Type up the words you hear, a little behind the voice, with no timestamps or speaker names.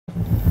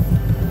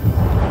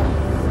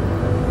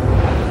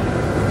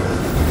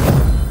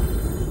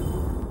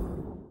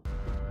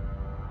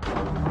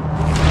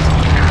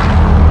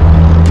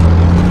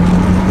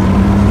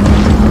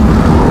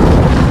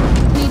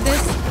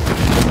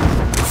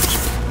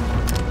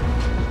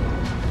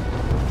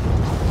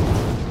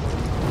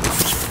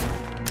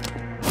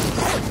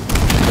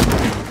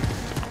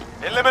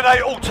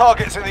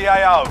targets in the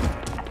AO.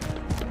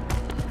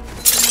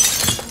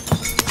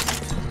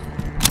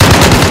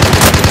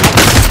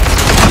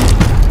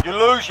 You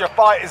lose, your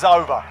fight is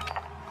over.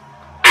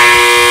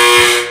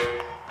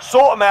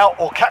 Sort them out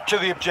or capture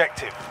the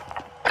objective.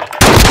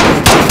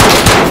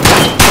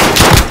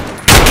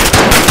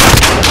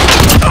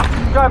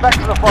 Going back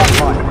to the front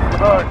line.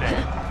 Burn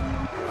it.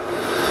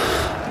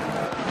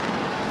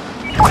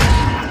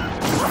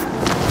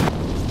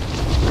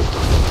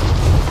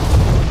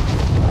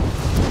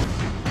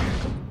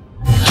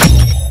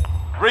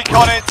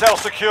 Recon intel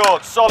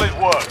secured. Solid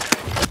work.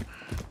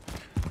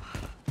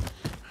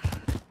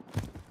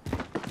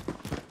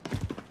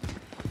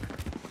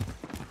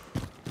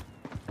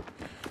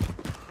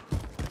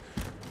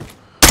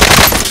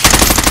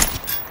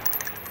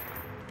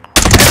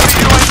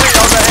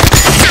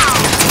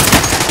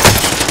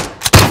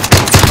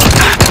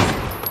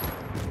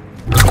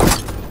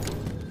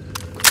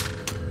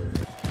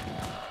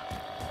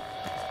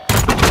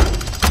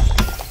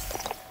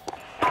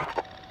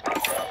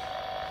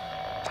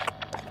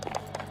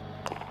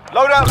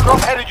 Loadout drop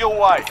headed your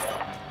way.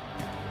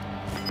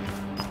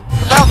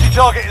 The bounty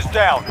target is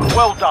down.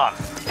 Well done.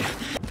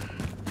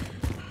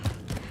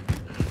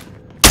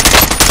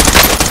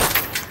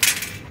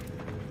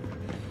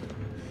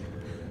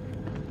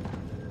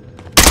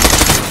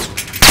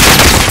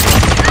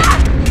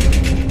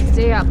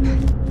 Stay up.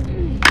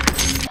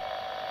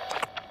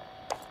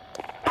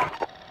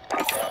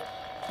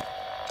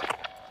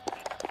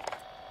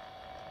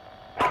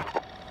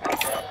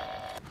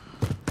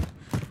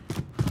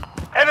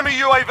 Enemy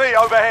UAV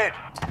overhead.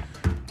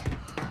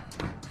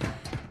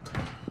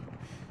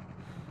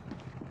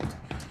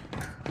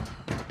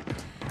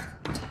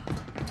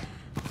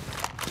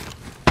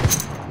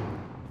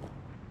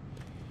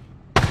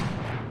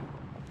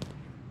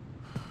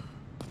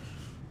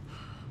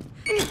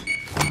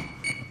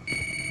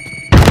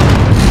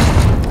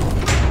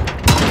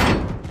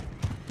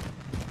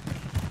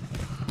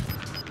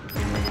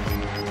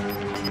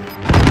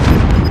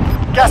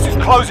 Gas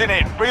is closing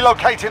in.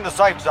 Relocating the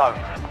safe zone.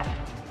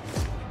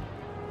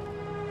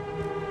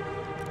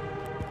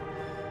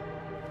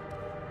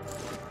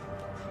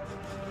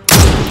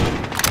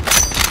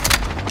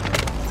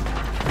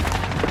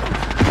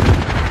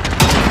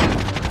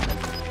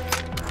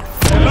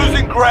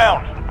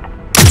 Ground.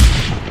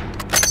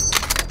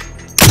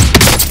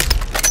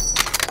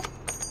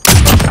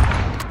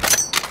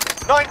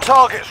 9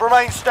 targets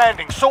remain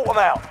standing. Sort them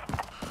out.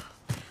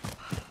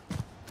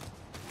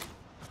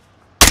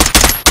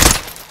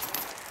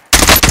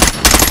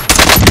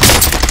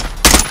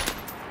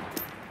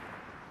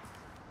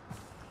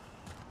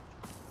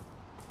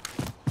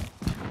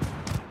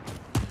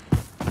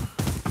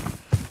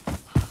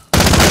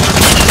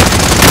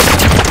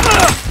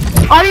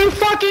 Are you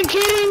fucking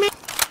kidding me?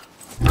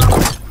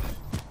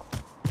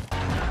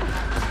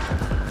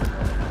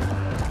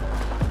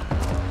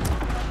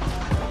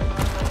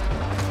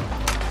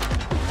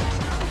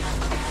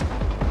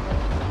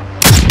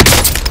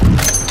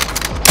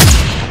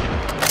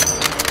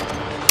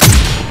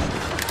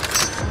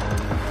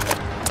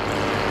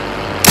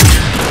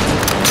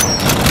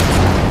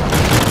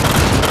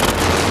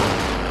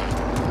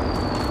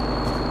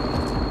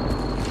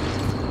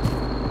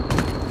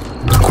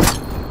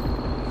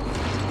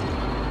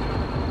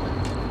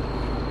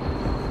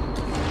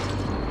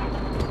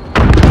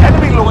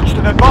 Launched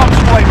an advanced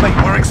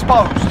UAV. We're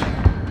exposed.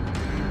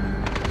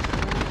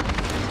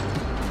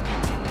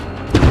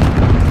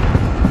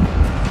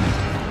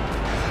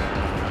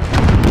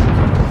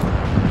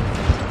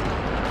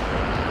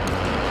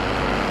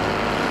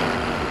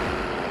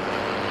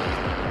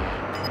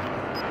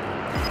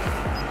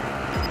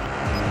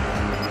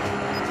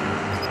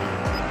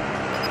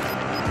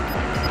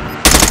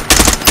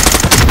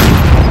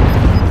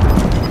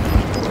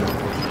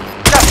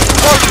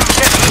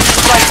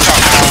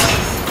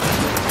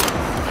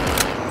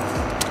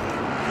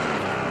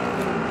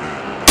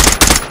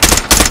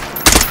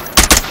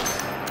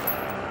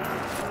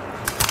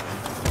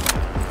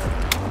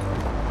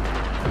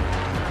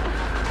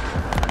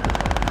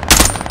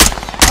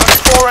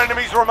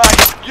 Enemies remain.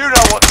 You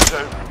know what to do.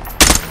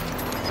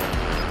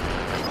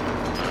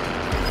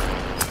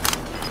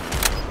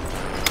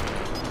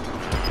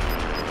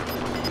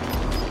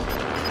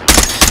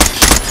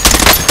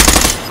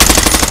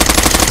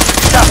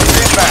 Gas is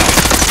inbound.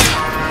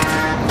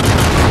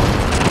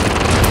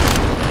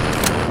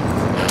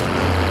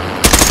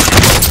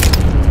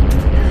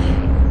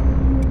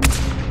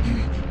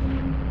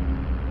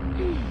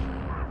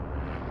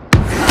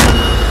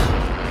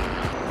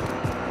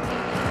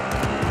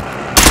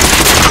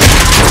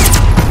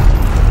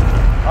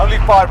 Only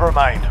 5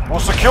 remain. We'll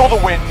secure the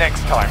win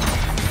next time.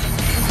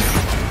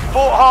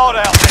 Fought hard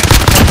out there.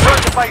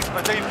 Turn to base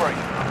for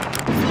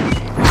debrief.